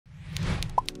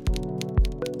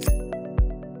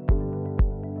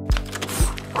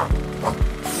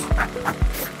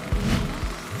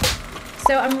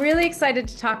So I'm really excited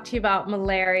to talk to you about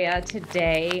malaria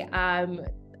today.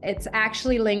 It's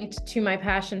actually linked to my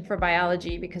passion for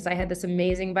biology because I had this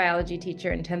amazing biology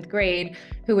teacher in 10th grade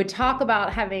who would talk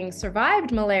about having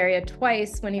survived malaria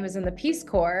twice when he was in the Peace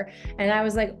Corps. And I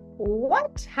was like,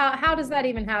 what? How does that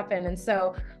even happen? And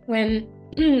so when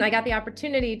I got the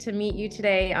opportunity to meet you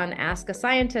today on Ask a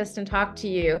Scientist and talk to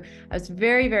you, I was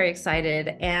very, very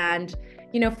excited. And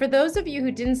you know, for those of you who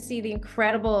didn't see the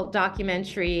incredible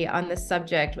documentary on this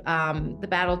subject, The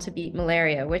Battle to Beat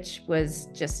Malaria, which was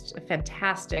just a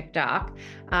fantastic doc,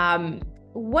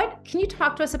 what can you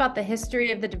talk to us about the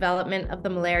history of the development of the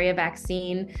malaria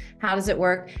vaccine? How does it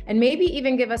work? And maybe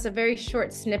even give us a very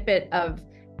short snippet of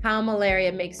how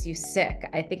malaria makes you sick.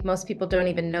 I think most people don't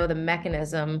even know the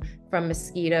mechanism from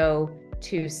mosquito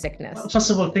to sickness. Well, first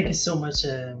of all, thank you so much,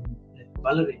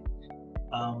 Valerie.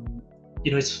 You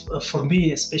know, it's for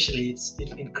me especially, it's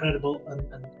incredible,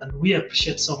 and we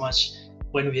appreciate so much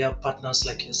when we have partners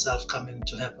like yourself coming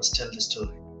to help us tell the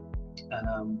story,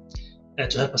 and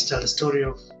to help us tell the story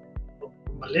of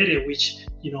malaria, which,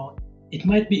 you know, it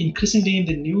might be increasingly in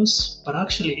the news, but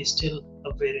actually it's still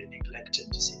a very neglected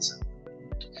disease.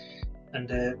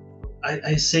 And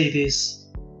I say this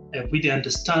with the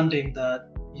understanding that,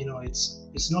 you know,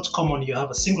 it's not common. You have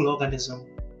a single organism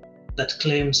that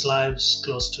claims lives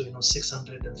close to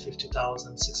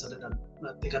 650,000,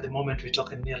 I think at the moment we're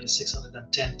talking nearly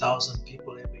 610,000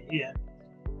 people every year.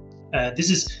 This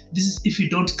is if you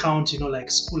don't count like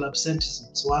school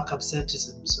absenteeisms, work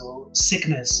absenteeisms, or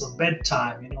sickness or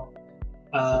bedtime,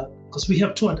 because we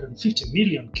have 250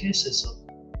 million cases of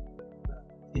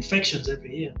infections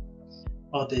every year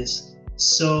or this.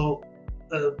 So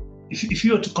if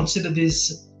you were to consider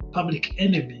this public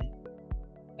enemy,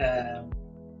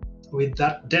 with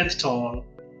that death toll,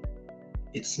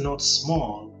 it's not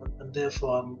small, and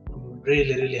therefore I'm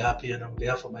really, really happy, and on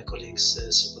behalf of my colleagues,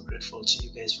 super grateful to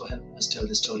you guys for helping us tell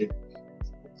the story.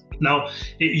 Now,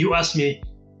 you asked me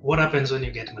what happens when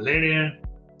you get malaria.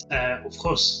 Of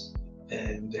course,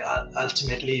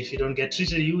 ultimately, if you don't get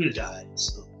treated, you will die.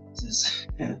 So this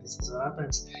is what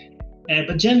happens.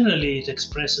 But generally, it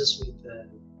expresses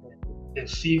with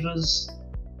fevers.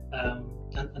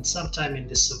 And sometime in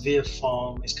the severe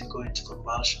form, it can go into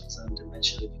convulsions and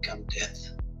eventually become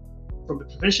death. From the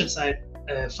prevention side,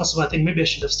 first of all, I think maybe I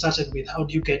should have started with how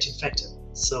do you get infected.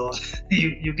 So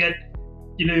you get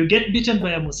bitten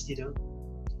by a mosquito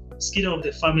of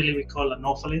the family we call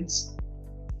Anophelines.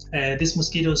 These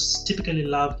mosquitoes typically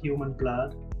love human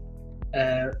blood.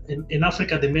 In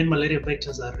Africa, the main malaria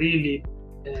vectors are really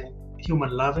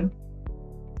human loving.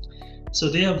 So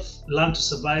they have learned to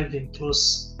survive in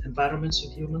close environments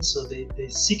with humans, so they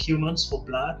seek humans for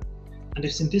blood, and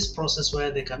it's in this process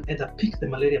where they can either pick the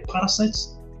malaria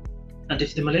parasites, and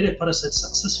if the malaria parasite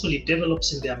successfully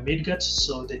develops in their midgut,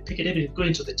 so they pick it up and go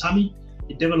into the tummy,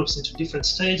 it develops into different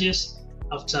stages.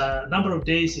 After a number of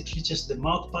days, it reaches the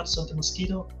mouth parts of the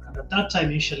mosquito, and at that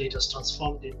time usually it has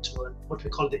transformed into what we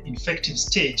call the infective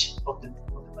stage of the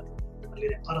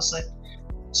malaria parasite.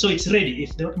 So it's ready.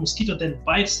 If the mosquito then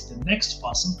bites the next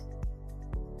person,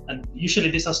 and usually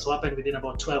this has to happen within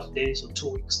about 12 days or 2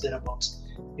 weeks thereabouts.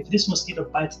 If this mosquito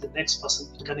bites the next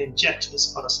person, it can inject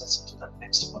these parasites into that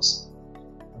next person.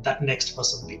 And that next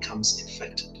person becomes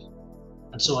infected.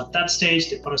 And so at that stage,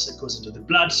 the parasite goes into the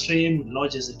bloodstream,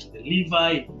 lodges into the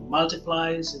liver, it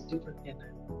multiplies in different,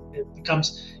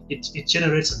 it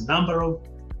generates a number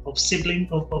of siblings,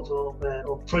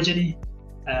 of progeny.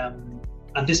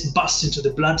 And this bursts into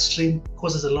the bloodstream,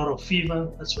 causes a lot of fever.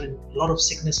 That's when a lot of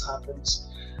sickness happens.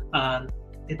 And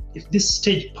if this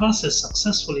stage passes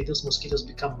successfully, those mosquitoes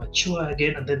become mature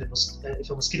again, and then if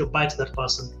a mosquito bites that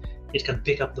person, it can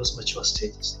pick up those mature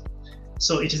stages.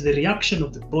 So it is the reaction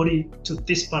of the body to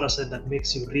this parasite that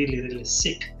makes you really, really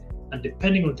sick. And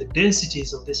depending on the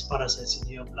densities of these parasites in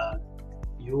your blood,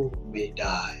 you may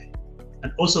die.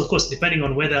 And also, of course, depending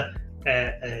on whether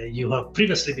you have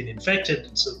previously been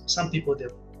infected. So some people,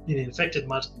 they've been infected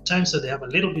multiple times, so they have a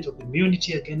little bit of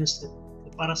immunity against the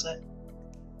parasite.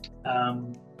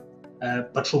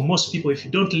 But for most people, if you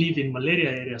don't live in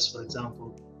malaria areas, for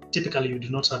example, typically you do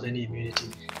not have any immunity,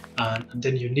 and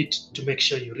then you need to make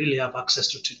sure you really have access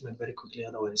to treatment very quickly,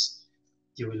 otherwise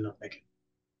you will not make it.